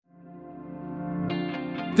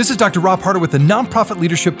This is Dr. Rob Harder with the Nonprofit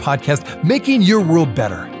Leadership Podcast, Making Your World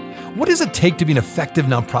Better. What does it take to be an effective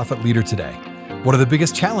nonprofit leader today? What are the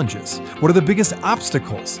biggest challenges? What are the biggest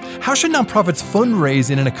obstacles? How should nonprofits fundraise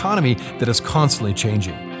in an economy that is constantly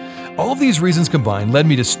changing? All of these reasons combined led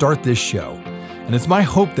me to start this show. And it's my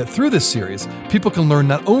hope that through this series, people can learn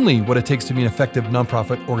not only what it takes to be an effective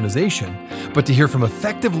nonprofit organization, but to hear from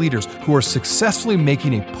effective leaders who are successfully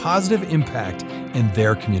making a positive impact in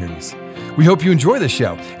their communities. We hope you enjoy this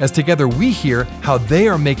show as together we hear how they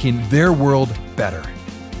are making their world better.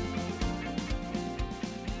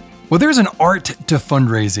 Well, there's an art to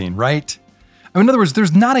fundraising, right? In other words,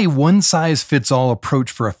 there's not a one-size-fits-all approach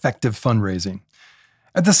for effective fundraising.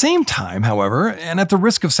 At the same time, however, and at the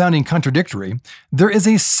risk of sounding contradictory, there is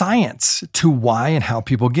a science to why and how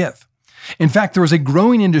people give. In fact, there is a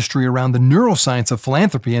growing industry around the neuroscience of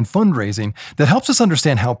philanthropy and fundraising that helps us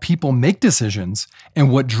understand how people make decisions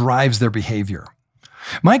and what drives their behavior.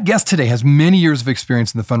 My guest today has many years of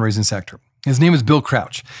experience in the fundraising sector. His name is Bill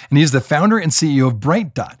Crouch, and he is the founder and CEO of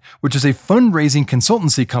Bright Dot, which is a fundraising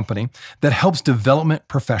consultancy company that helps development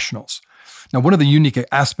professionals. Now, one of the unique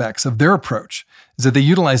aspects of their approach is that they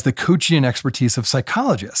utilize the coaching and expertise of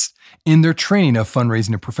psychologists in their training of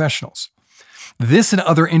fundraising professionals. This and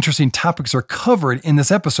other interesting topics are covered in this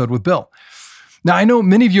episode with Bill. Now, I know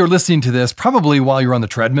many of you are listening to this probably while you're on the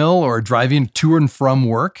treadmill or driving to and from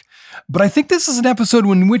work, but I think this is an episode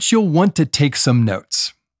in which you'll want to take some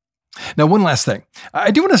notes. Now, one last thing.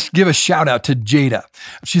 I do want to give a shout out to Jada.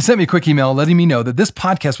 She sent me a quick email letting me know that this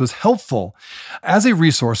podcast was helpful as a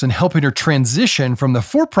resource in helping her transition from the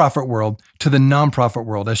for-profit world to the nonprofit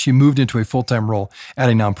world as she moved into a full-time role at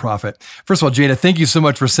a nonprofit. First of all, Jada, thank you so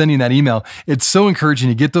much for sending that email. It's so encouraging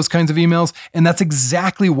to get those kinds of emails, and that's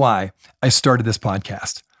exactly why I started this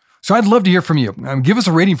podcast. So I'd love to hear from you. Give us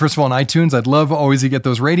a rating, first of all, on iTunes. I'd love always to get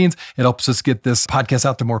those ratings. It helps us get this podcast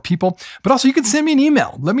out to more people. But also, you can send me an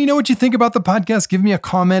email. Let me know what you think about the podcast. Give me a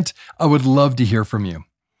comment. I would love to hear from you.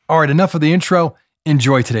 All right, enough of the intro.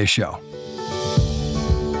 Enjoy today's show.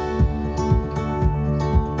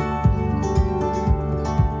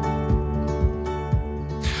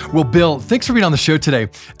 Well, Bill, thanks for being on the show today.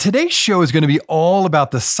 Today's show is going to be all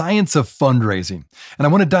about the science of fundraising. And I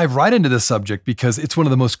want to dive right into this subject because it's one of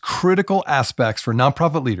the most critical aspects for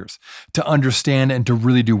nonprofit leaders to understand and to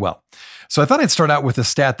really do well. So I thought I'd start out with a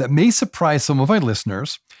stat that may surprise some of my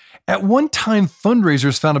listeners. At one time,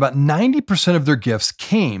 fundraisers found about 90% of their gifts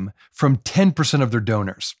came from 10% of their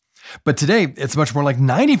donors. But today, it's much more like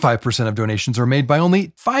 95% of donations are made by only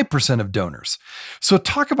 5% of donors. So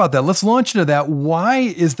talk about that. Let's launch into that. Why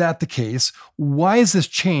is that the case? Why has this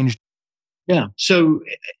changed? Yeah. So,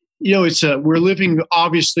 we're living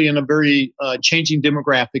obviously in a very changing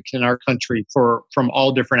demographic in our country from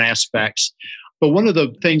all different aspects. But one of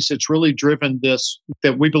the things that's really driven this,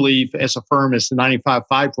 that we believe as a firm is the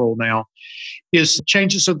 95-5 rule now, is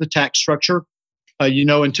changes of the tax structure.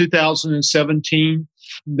 In 2017,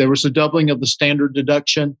 there was a doubling of the standard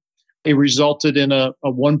deduction. It resulted in a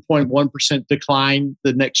 1.1% decline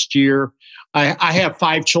the next year. I have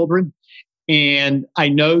 5 children, and I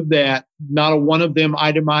know that not a one of them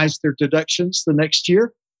itemized their deductions the next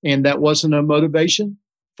year, and that wasn't a motivation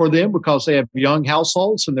for them because they have young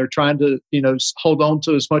households and they're trying to, hold on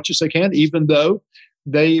to as much as they can, even though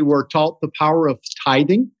they were taught the power of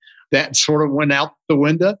tithing. That sort of went out the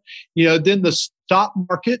window. Then the stock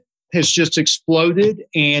market has just exploded,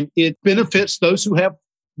 and it benefits those who have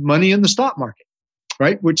money in the stock market,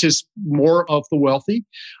 right? Which is more of the wealthy.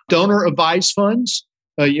 Donor advised funds,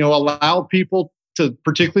 allow people to,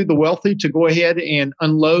 particularly the wealthy, to go ahead and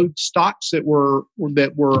unload stocks that were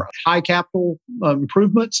high capital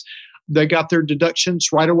improvements. They got their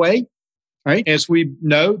deductions right away. Right. As we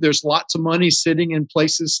know, there's lots of money sitting in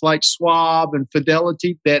places like Schwab and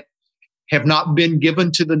Fidelity that have not been given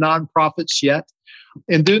to the nonprofits yet.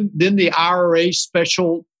 And then the IRA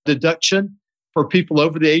special deduction for people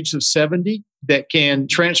over the age of 70 that can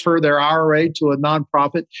transfer their IRA to a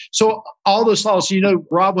nonprofit. So all those laws,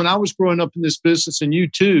 Rob, when I was growing up in this business, and you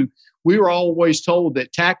too, we were always told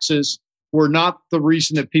that taxes were not the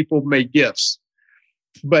reason that people made gifts.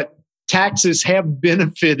 But taxes have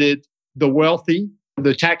benefited the wealthy.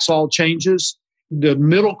 The tax law changes. The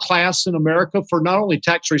middle class in America, for not only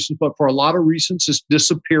tax reasons, but for a lot of reasons, is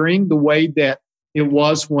disappearing the way that it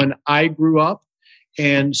was when I grew up.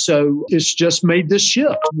 And so it's just made this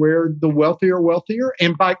shift where the wealthy are wealthier.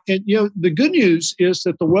 And the good news is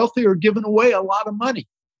that the wealthy are giving away a lot of money.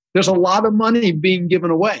 There's a lot of money being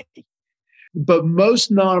given away. But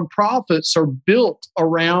most nonprofits are built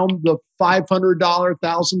around the $500,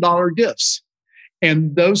 $1,000 gifts.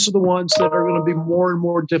 And those are the ones that are going to be more and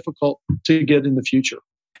more difficult to get in the future.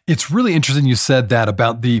 It's really interesting you said that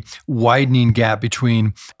about the widening gap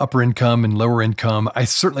between upper income and lower income. I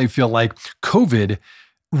certainly feel like COVID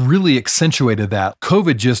really accentuated that.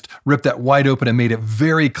 COVID just ripped that wide open and made it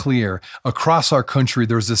very clear across our country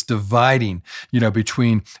there's this dividing,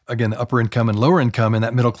 between, again, the upper income and lower income, and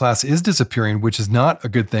that middle class is disappearing, which is not a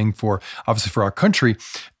good thing obviously for our country.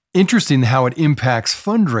 Interesting how it impacts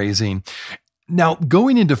fundraising. Now,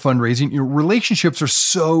 going into fundraising, relationships are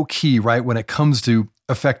so key, right, when it comes to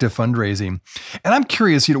effective fundraising. And I'm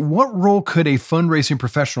curious, what role could a fundraising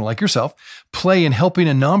professional like yourself play in helping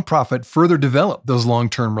a nonprofit further develop those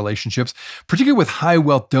long-term relationships, particularly with high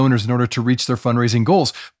wealth donors in order to reach their fundraising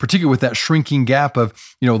goals, particularly with that shrinking gap of,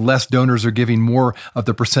 less donors are giving more of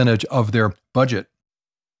the percentage of their budget?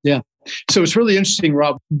 Yeah. So it's really interesting,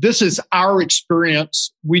 Rob. This is our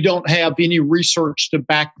experience. We don't have any research to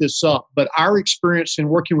back this up, but our experience in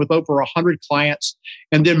working with over 100 clients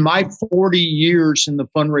and then my 40 years in the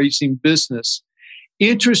fundraising business,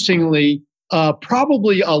 interestingly,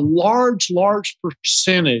 probably a large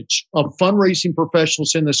percentage of fundraising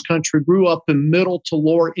professionals in this country grew up in middle to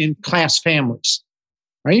lower income class families,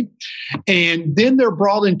 right? And then they're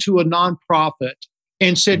brought into a nonprofit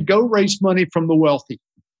and said, go raise money from the wealthy.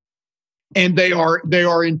 And they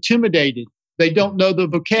are intimidated. They don't know the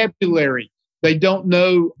vocabulary. They don't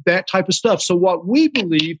know that type of stuff. So what we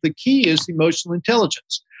believe the key is emotional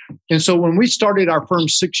intelligence. And so when we started our firm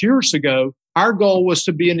 6 years ago, our goal was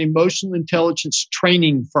to be an emotional intelligence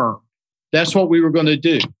training firm. That's what we were going to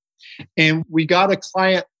do. And we got a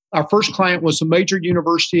client. Our first client was a major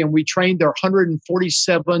university, and we trained their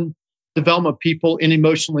 147 development people in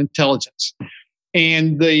emotional intelligence.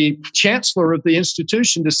 And the chancellor of the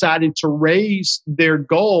institution decided to raise their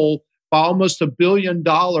goal by almost $1 billion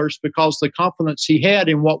because of the confidence he had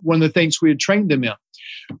in one of the things we had trained them in.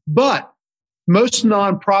 But most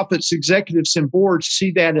nonprofits, executives, and boards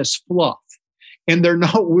see that as fluff, and they're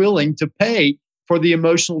not willing to pay for the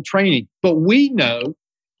emotional training. But we know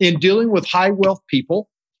in dealing with high wealth people,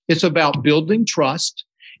 it's about building trust.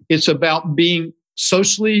 It's about being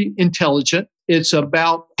socially intelligent. It's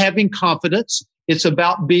about having confidence. It's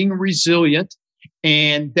about being resilient.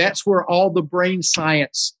 And that's where all the brain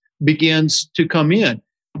science begins to come in,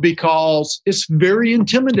 because it's very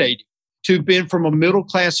intimidating to have been from a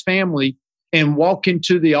middle-class family and walk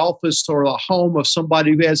into the office or the home of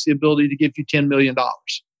somebody who has the ability to give you $10 million,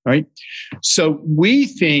 right? So we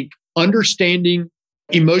think understanding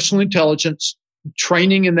emotional intelligence,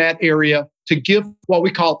 training in that area to give what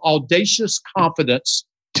we call audacious confidence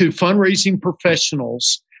to fundraising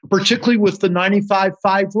professionals, particularly with the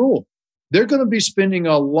 95-5 rule. They're going to be spending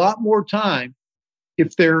a lot more time,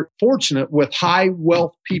 if they're fortunate, with high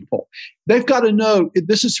wealth people. They've got to know,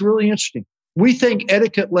 this is really interesting. We think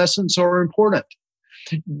etiquette lessons are important.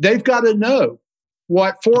 They've got to know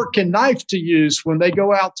what fork and knife to use when they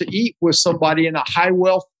go out to eat with somebody in a high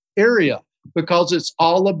wealth area, because it's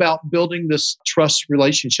all about building this trust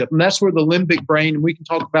relationship. And that's where the limbic brain, and we can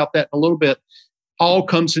talk about that in a little bit, all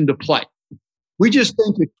comes into play. We just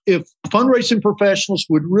think that if fundraising professionals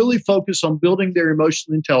would really focus on building their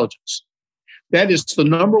emotional intelligence, that is the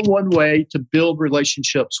number one way to build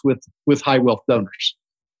relationships with high wealth donors.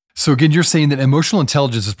 So again, you're saying that emotional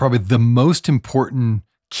intelligence is probably the most important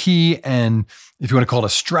key, and if you want to call it a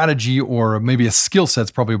strategy or maybe a skill set's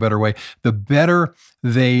probably a better way, the better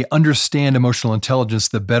they understand emotional intelligence,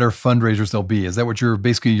 the better fundraisers they'll be. Is that what your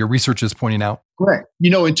research is pointing out? Correct.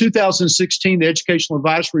 In 2016, the Educational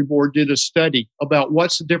Advisory Board did a study about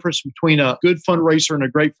what's the difference between a good fundraiser and a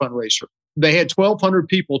great fundraiser. They had 1,200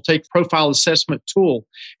 people take profile assessment tool,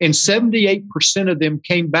 and 78% of them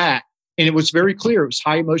came back, and it was very clear it was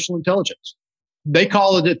high emotional intelligence. They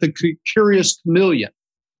call it the curious chameleon,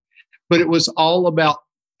 but it was all about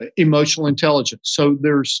emotional intelligence. So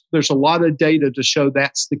there's a lot of data to show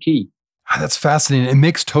that's the key. That's fascinating. It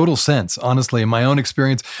makes total sense. Honestly, in my own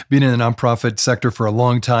experience, being in the nonprofit sector for a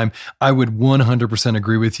long time, I would 100%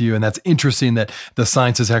 agree with you. And that's interesting that the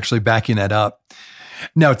science is actually backing that up.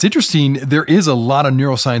 Now, it's interesting, there is a lot of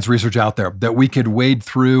neuroscience research out there that we could wade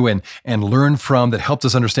through and learn from that helps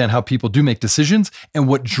us understand how people do make decisions and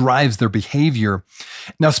what drives their behavior.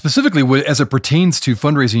 Now, specifically, as it pertains to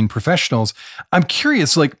fundraising professionals, I'm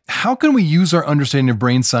curious, how can we use our understanding of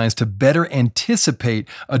brain science to better anticipate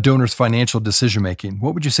a donor's financial decision-making?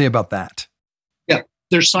 What would you say about that? Yeah,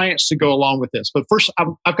 there's science to go along with this. But first,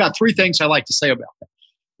 I've got three things I like to say about that.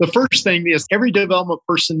 The first thing is every development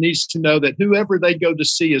person needs to know that whoever they go to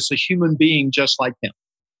see is a human being just like them,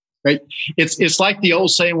 right? It's like the old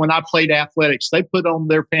saying, when I played athletics, they put on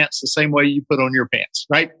their pants the same way you put on your pants,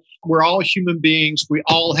 right? We're all human beings. We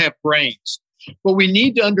all have brains. But we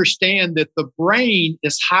need to understand that the brain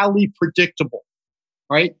is highly predictable,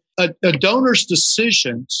 right? A donor's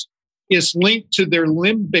decisions is linked to their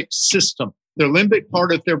limbic system, their limbic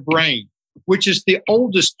part of their brain, which is the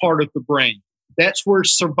oldest part of the brain. That's where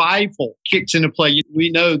survival kicks into play.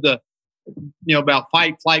 We know about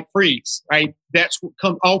fight, flight, freeze, right? That's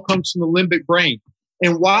what all comes from the limbic brain.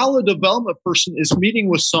 And while a development person is meeting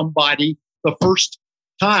with somebody the first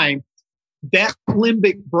time, that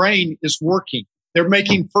limbic brain is working. They're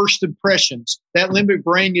making first impressions. That limbic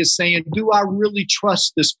brain is saying, do I really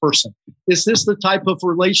trust this person? Is this the type of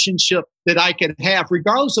relationship that I could have?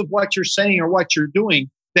 Regardless of what you're saying or what you're doing,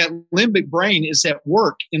 that limbic brain is at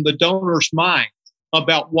work in the donor's mind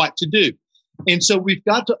about what to do. And so we've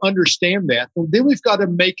got to understand that. And then we've got to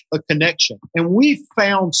make a connection. And we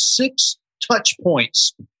found 6 touch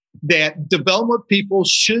points that development people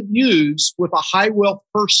should use with a high wealth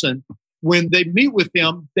person when they meet with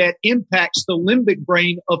them that impacts the limbic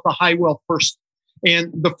brain of the high wealth person.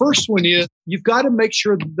 And the first one is you've got to make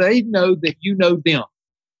sure they know that you know them.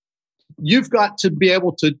 You've got to be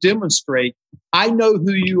able to demonstrate, I know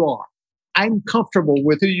who you are. I'm comfortable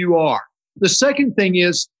with who you are. The second thing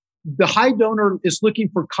is the high donor is looking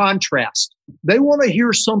for contrast. They want to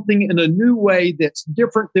hear something in a new way that's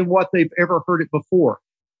different than what they've ever heard it before.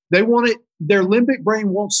 They want it, their limbic brain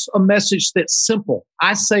wants a message that's simple.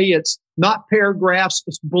 I say it's not paragraphs,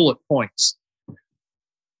 it's bullet points.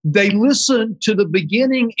 They listen to the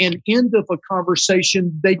beginning and end of a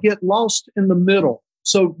conversation. They get lost in the middle.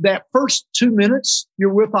 So that first 2 minutes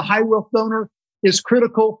you're with a high wealth donor is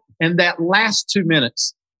critical. And that last 2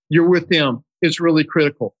 minutes you're with them is really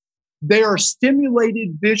critical. They are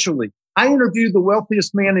stimulated visually. I interviewed the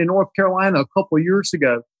wealthiest man in North Carolina a couple of years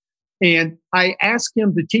ago, and I asked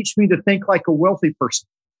him to teach me to think like a wealthy person.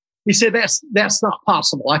 He said, that's not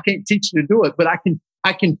possible. I can't teach you to do it, but I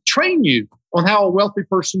can train you on how a wealthy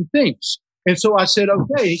person thinks. And so I said,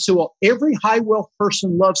 okay. He said, well, every high wealth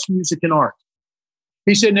person loves music and art.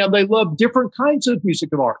 He said, now they love different kinds of music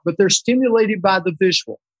and art, but they're stimulated by the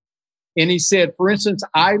visual. And he said, for instance,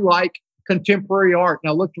 I like contemporary art.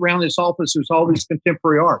 And I looked around his office, there's all these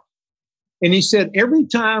contemporary art. And he said, every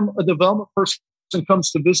time a development person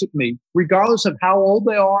comes to visit me, regardless of how old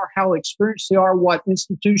they are, how experienced they are, what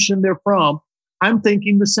institution they're from, I'm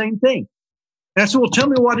thinking the same thing. And I said, well, tell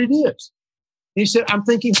me what it is. And he said, I'm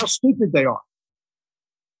thinking how stupid they are.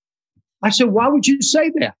 I said, why would you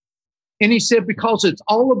say that? And he said, because it's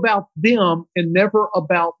all about them and never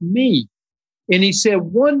about me. And he said,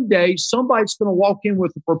 one day somebody's going to walk in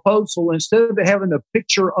with a proposal. Instead of having a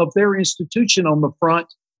picture of their institution on the front,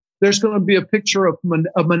 there's going to be a picture of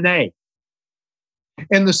Monet.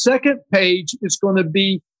 And the second page is going to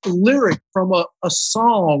be a lyric from a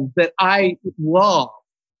song that I love.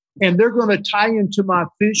 And they're going to tie into my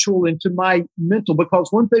visual, into my mental, because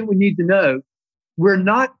one thing we need to know, we're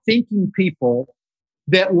not thinking people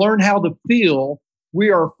that learn how to feel.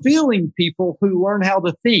 We are feeling people who learn how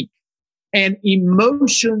to think. And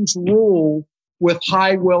emotions rule with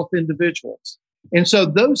high wealth individuals. And so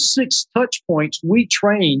those 6 touch points, we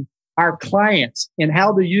train our clients in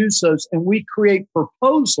how to use those, and we create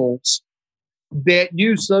proposals that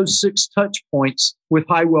use those 6 touch points with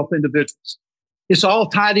high wealth individuals. It's all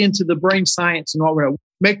tied into the brain science and all that.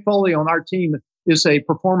 Meg Foley on our team is a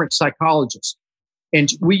performance psychologist, and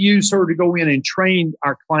we use her to go in and train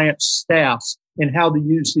our clients' staffs in how to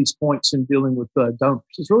use these points in dealing with donors.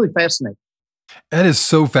 It's really fascinating. That is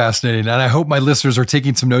so fascinating. And I hope my listeners are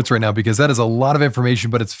taking some notes right now, because that is a lot of information,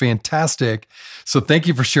 but it's fantastic. So thank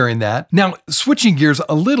you for sharing that. Now, switching gears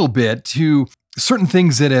a little bit to certain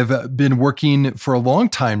things that have been working for a long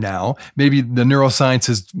time now. Maybe the neuroscience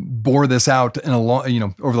has bore this out in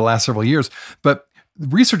over the last several years, but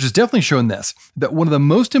research has definitely shown this, that one of the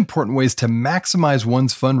most important ways to maximize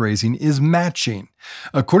one's fundraising is matching.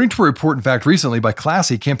 According to a report, in fact, recently by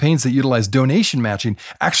Classy, campaigns that utilize donation matching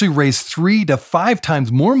actually raise 3 to 5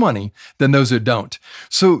 times more money than those that don't.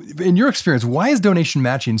 So in your experience, why is donation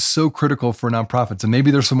matching so critical for nonprofits? And maybe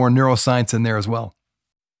there's some more neuroscience in there as well.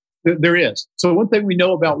 There is. So one thing we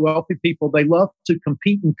know about wealthy people, they love to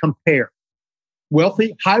compete and compare.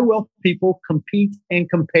 High wealth people compete and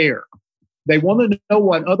compare. They want to know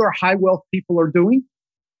what other high wealth people are doing,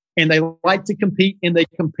 and they like to compete and they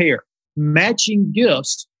compare. Matching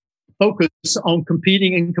gifts focus on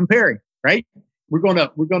competing and comparing, right? We're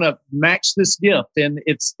gonna match this gift, and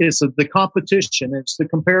it's the competition, it's the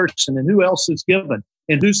comparison, and who else is given,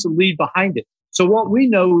 and who's the lead behind it. So what we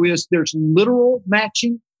know is there's literal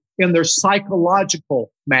matching and there's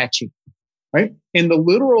psychological matching, right? And the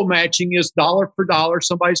literal matching is dollar for dollar.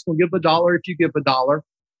 Somebody's going to give $1 if you give $1.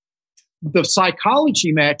 The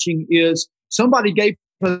psychology matching is somebody gave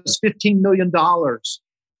us $15 million,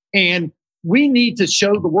 and we need to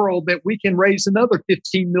show the world that we can raise another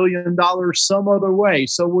 $15 million some other way.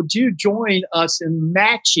 So would you join us in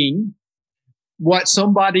matching what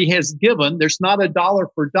somebody has given? There's not a dollar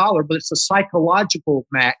for dollar, but it's a psychological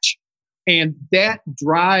match. And that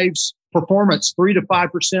drives performance 3 to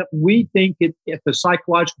 5%. We think if the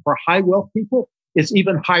psychological for high wealth people, it's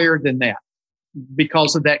even higher than that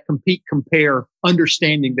because of that compete, compare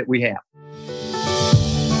understanding that we have.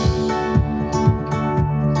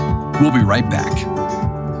 We'll be right back.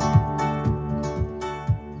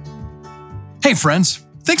 Hey, friends.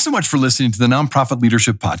 Thanks so much for listening to the Nonprofit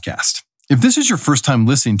Leadership Podcast. If this is your first time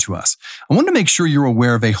listening to us, I want to make sure you're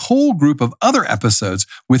aware of a whole group of other episodes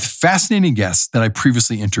with fascinating guests that I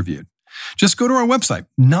previously interviewed. Just go to our website,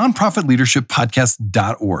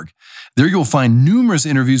 nonprofitleadershippodcast.org. There you'll find numerous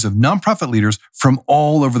interviews of nonprofit leaders from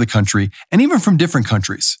all over the country and even from different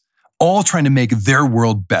countries, all trying to make their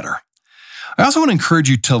world better. I also want to encourage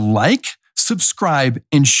you to like, subscribe,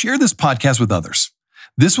 and share this podcast with others.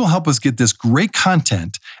 This will help us get this great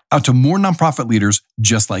content out to more nonprofit leaders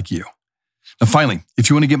just like you. Now, finally, if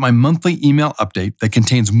you want to get my monthly email update that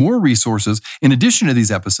contains more resources in addition to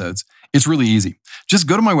these episodes, it's really easy. Just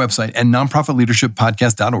go to my website at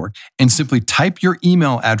nonprofitleadershippodcast.org and simply type your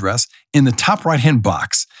email address in the top right-hand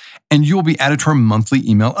box, and you'll be added to our monthly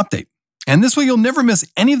email update. And this way, you'll never miss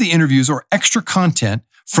any of the interviews or extra content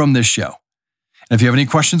from this show. And if you have any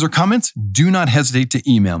questions or comments, do not hesitate to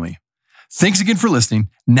email me. Thanks again for listening.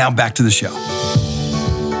 Now back to the show.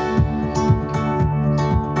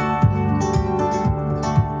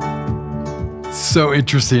 So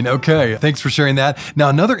interesting. Okay, thanks for sharing that. Now,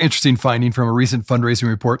 another interesting finding from a recent fundraising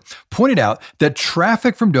report pointed out that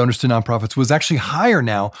traffic from donors to nonprofits was actually higher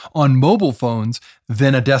now on mobile phones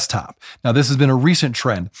than a desktop. Now, this has been a recent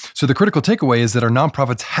trend. So the critical takeaway is that our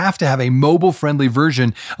nonprofits have to have a mobile-friendly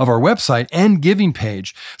version of our website and giving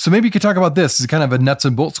page. So maybe you could talk about this. This is kind of a nuts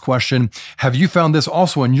and bolts question. Have you found this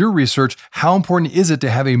also in your research? How important is it to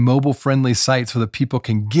have a mobile-friendly site so that people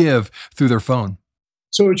can give through their phone?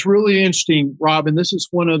 So it's really interesting, Rob, and this is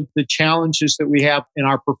one of the challenges that we have in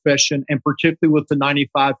our profession, and particularly with the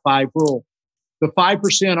 95-5 rule. The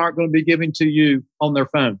 5% aren't going to be giving to you on their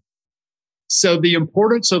phone. So the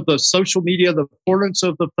importance of the social media, the importance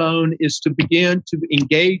of the phone is to begin to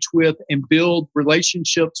engage with and build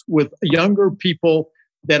relationships with younger people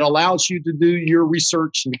that allows you to do your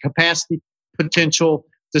research and the capacity potential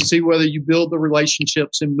to see whether you build the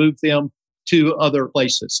relationships and move them to other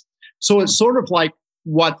places. So it's sort of like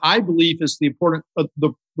what I believe is the important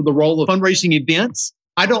the role of fundraising events.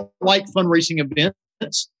 I don't like fundraising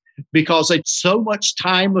events because they so much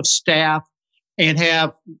time of staff and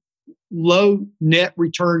have low net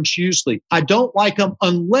returns usually. I don't like them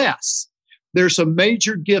unless there's a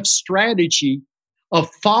major gift strategy of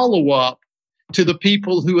follow-up to the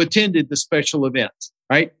people who attended the special events,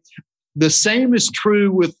 right? The same is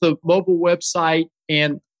true with the mobile website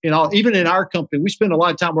and even in our company, we spend a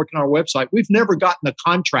lot of time working on our website. We've never gotten a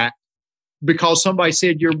contract because somebody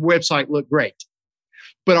said your website looked great.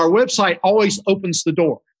 But our website always opens the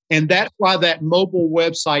door. And that's why that mobile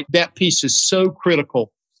website, that piece is so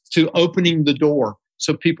critical to opening the door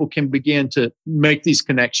so people can begin to make these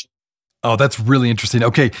connections. Oh, that's really interesting.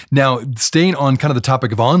 Okay, now staying on kind of the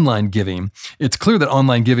topic of online giving, it's clear that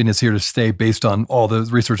online giving is here to stay based on all the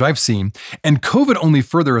research I've seen. And COVID only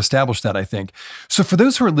further established that, I think. So for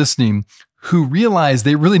those who are listening who realize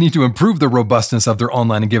they really need to improve the robustness of their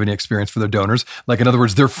online and giving experience for their donors, like in other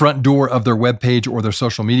words, their front door of their web page or their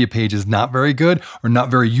social media page is not very good or not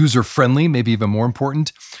very user-friendly, maybe even more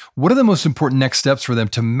important, what are the most important next steps for them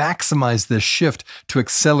to maximize this shift to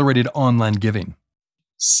accelerated online giving?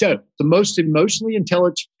 So the most emotionally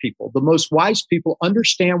intelligent people, the most wise people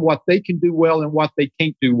understand what they can do well and what they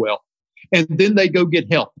can't do well. And then they go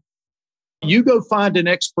get help. You go find an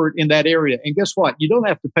expert in that area. And guess what? You don't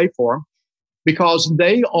have to pay for them because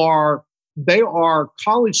they are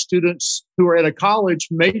college students who are at a college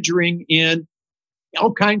majoring in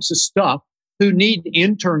all kinds of stuff, who need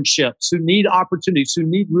internships, who need opportunities, who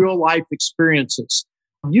need real life experiences.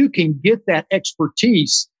 You can get that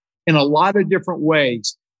expertise in a lot of different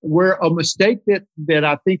ways. Where a mistake that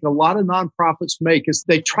I think a lot of nonprofits make is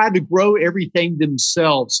they try to grow everything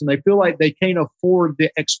themselves and they feel like they can't afford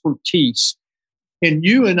the expertise. And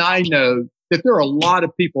you and I know that there are a lot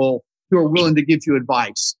of people who are willing to give you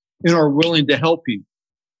advice and are willing to help you.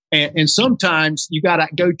 And sometimes you got to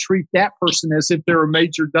go treat that person as if they're a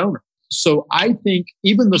major donor. So I think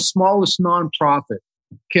even the smallest nonprofit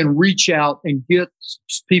can reach out and get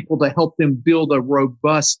people to help them build a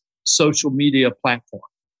robust social media platform.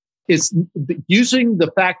 it's using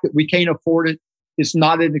the fact that we can't afford it is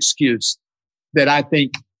not an excuse that I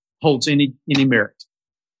think holds any merit.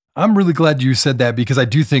 I'm really glad you said that because I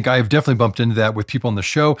do think I've definitely bumped into that with people on the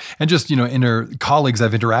show and just, inner colleagues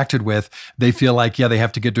I've interacted with. They feel like, they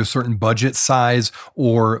have to get to a certain budget size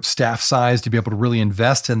or staff size to be able to really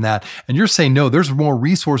invest in that. And you're saying, no, there's more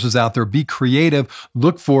resources out there. Be creative.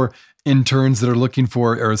 Look for interns that are looking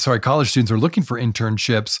for, college students are looking for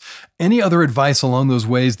internships. Any other advice along those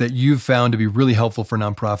ways that you've found to be really helpful for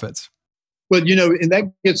nonprofits? Well, and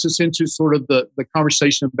that gets us into sort of the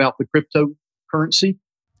conversation about the cryptocurrency.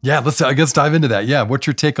 Yeah, let's dive into that. Yeah, what's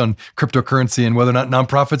your take on cryptocurrency and whether or not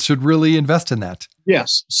nonprofits should really invest in that?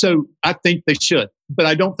 Yes, so I think they should, but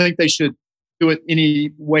I don't think they should do it any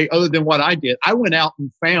way other than what I did. I went out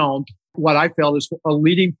and found what I felt is a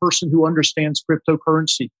leading person who understands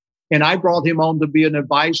cryptocurrency, and I brought him on to be an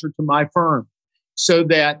advisor to my firm so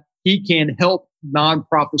that he can help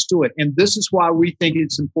nonprofits do it. And this is why we think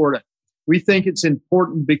it's important. We think it's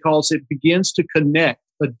important because it begins to connect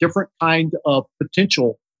a different kind of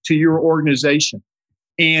potential to your organization.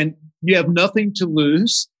 And you have nothing to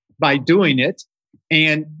lose by doing it.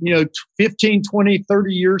 And, 15, 20,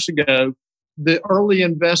 30 years ago, the early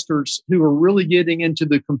investors who are really getting into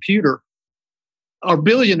the computer are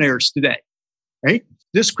billionaires today, right?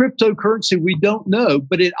 This cryptocurrency, we don't know,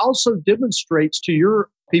 but it also demonstrates to your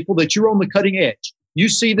people that you're on the cutting edge. You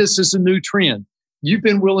see this as a new trend. You've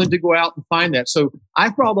been willing to go out and find that. So I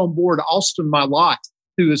brought on board Austin Mylott,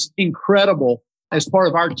 who is incredible as part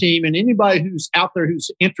of our team. And anybody who's out there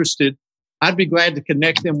who's interested, I'd be glad to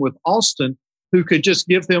connect them with Austin, who could just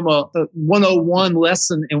give them a 101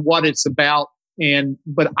 lesson in what it's about.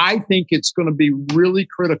 But I think it's going to be really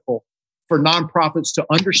critical for nonprofits to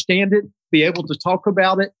understand it, be able to talk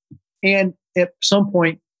about it, and at some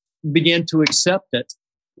point begin to accept it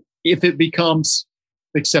if it becomes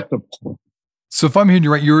acceptable. So if I'm hearing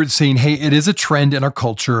you right, you're saying, hey, it is a trend in our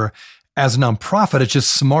culture. As a nonprofit, it's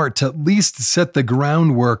just smart to at least set the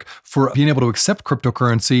groundwork for being able to accept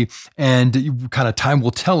cryptocurrency, and kind of time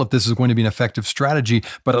will tell if this is going to be an effective strategy,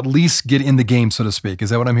 but at least get in the game, so to speak. Is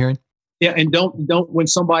that what I'm hearing? Yeah. And don't, when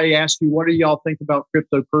somebody asks you, what do y'all think about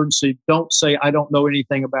cryptocurrency? Don't say, I don't know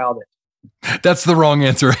anything about it. That's the wrong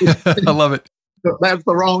answer. I love it. That's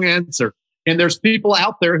the wrong answer. And there's people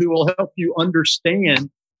out there who will help you understand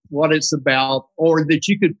what it's about, or that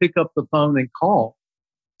you could pick up the phone and call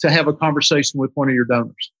to have a conversation with one of your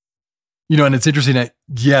donors. And it's interesting that,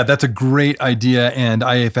 that's a great idea. And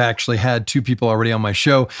I have actually had two people already on my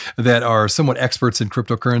show that are somewhat experts in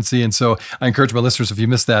cryptocurrency. And so I encourage my listeners, if you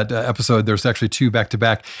missed that episode, there's actually two back to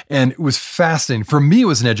back. And it was fascinating. For me, it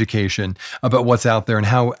was an education about what's out there and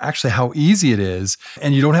how easy it is.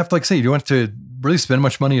 And you don't have to, you don't have to really spend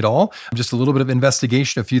much money at all. Just a little bit of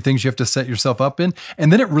investigation, a few things you have to set yourself up in.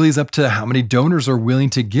 And then it really is up to how many donors are willing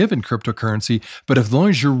to give in cryptocurrency. But as long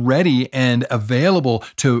as you're ready and available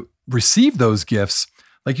to receive those gifts,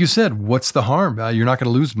 like you said, what's the harm? You're not going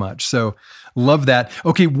to lose much. So love that.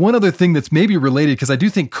 Okay, one other thing that's maybe related, because I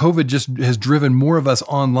do think COVID just has driven more of us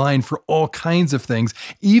online for all kinds of things,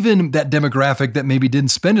 even that demographic that maybe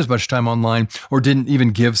didn't spend as much time online or didn't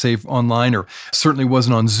even give, say, online, or certainly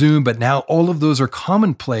wasn't on Zoom, but now all of those are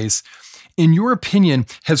commonplace. In your opinion,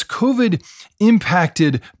 has COVID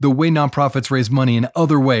impacted the way nonprofits raise money in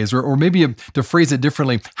other ways? Or maybe to phrase it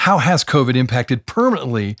differently, how has COVID impacted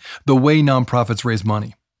permanently the way nonprofits raise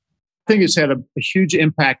money? I think it's had a huge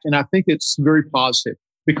impact, and I think it's very positive,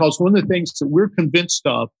 because one of the things that we're convinced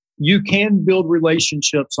of, you can build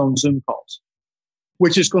relationships on Zoom calls,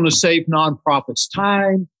 which is going to save nonprofits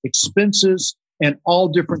time, expenses, and all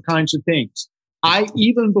different kinds of things. I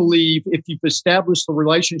even believe if you've established a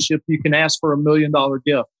relationship, you can ask for $1 million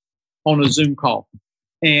gift on a Zoom call.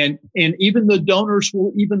 And even the donors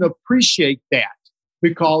will even appreciate that,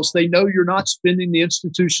 because they know you're not spending the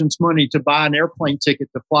institution's money to buy an airplane ticket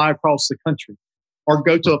to fly across the country or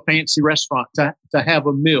go to a fancy restaurant to have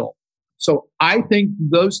a meal. So I think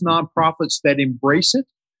those nonprofits that embrace it,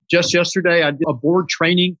 just yesterday, I did a board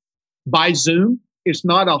training by Zoom. It's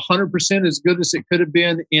not 100% as good as it could have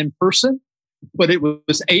been in person, but it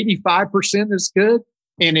was 85% as good.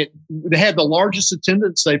 And they had the largest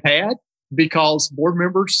attendance they've had because board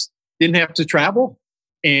members didn't have to travel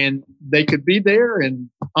and they could be there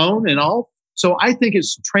and on and off. So I think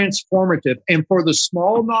it's transformative. And for the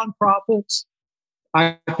small nonprofits,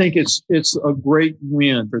 I think it's a great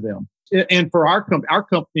win for them. And for our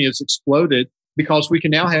company has exploded because we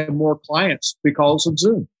can now have more clients because of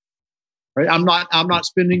Zoom. Right? I'm not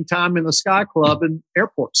spending time in the Sky Club in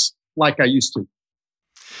airports like I used to.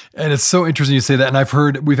 And it's so interesting you say that. And I've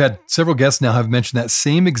heard, we've had several guests now have mentioned that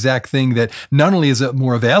same exact thing, that not only is it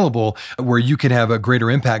more available where you can have a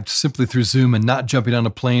greater impact simply through Zoom and not jumping on a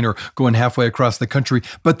plane or going halfway across the country,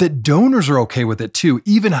 but that donors are okay with it too.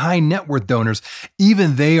 Even high net worth donors,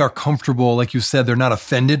 even they are comfortable. Like you said, they're not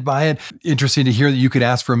offended by it. Interesting to hear that you could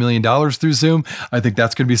ask for $1 million through Zoom. I think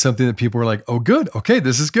that's going to be something that people are like, oh, good. Okay,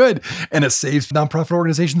 this is good. And it saves nonprofit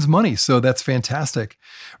organizations money. So that's fantastic.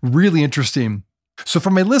 Really interesting. So for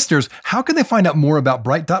my listeners, how can they find out more about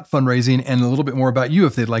Bright Dot Fundraising and a little bit more about you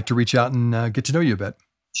if they'd like to reach out and get to know you a bit?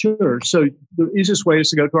 Sure. So the easiest way is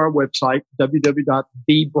to go to our website,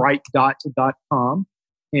 www.thebrightdot.com,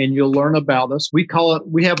 and you'll learn about us. We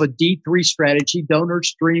have a D3 strategy,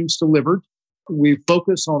 Donors, Dreams Delivered. We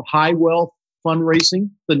focus on high wealth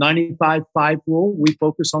fundraising, the 95-5 rule. We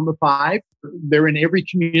focus on the 5. They're in every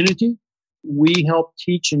community. We help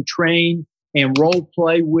teach and train and role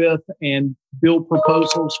play with and build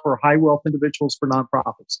proposals for high wealth individuals for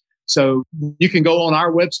nonprofits. So you can go on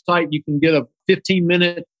our website. You can get a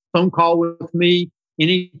 15-minute phone call with me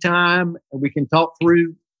anytime, and we can talk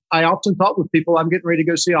through. I often talk with people. I'm getting ready to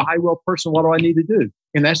go see a high wealth person. What do I need to do?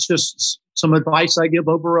 And that's just some advice I give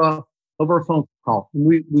over a phone call. And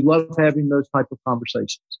we love having those type of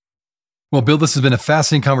conversations. Well, Bill, this has been a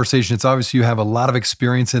fascinating conversation. It's obvious you have a lot of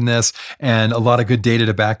experience in this and a lot of good data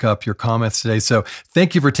to back up your comments today. So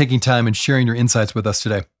thank you for taking time and sharing your insights with us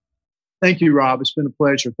today. Thank you, Rob. It's been a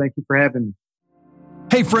pleasure. Thank you for having me.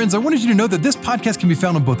 Hey friends, I wanted you to know that this podcast can be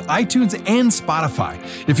found on both iTunes and Spotify.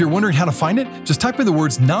 If you're wondering how to find it, just type in the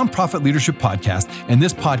words Nonprofit Leadership Podcast and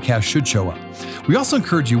this podcast should show up. We also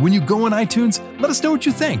encourage you, when you go on iTunes, let us know what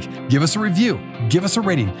you think. Give us a review. Give us a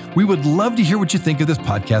rating. We would love to hear what you think of this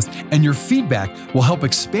podcast, and your feedback will help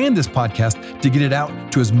expand this podcast to get it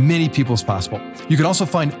out to as many people as possible. You can also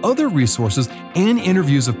find other resources and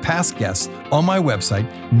interviews of past guests on my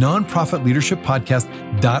website,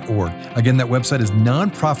 nonprofitleadershippodcast.org. Again, that website is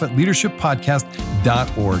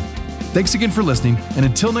nonprofitleadershippodcast.org. Thanks again for listening, and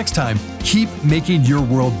until next time, keep making your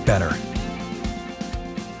world better.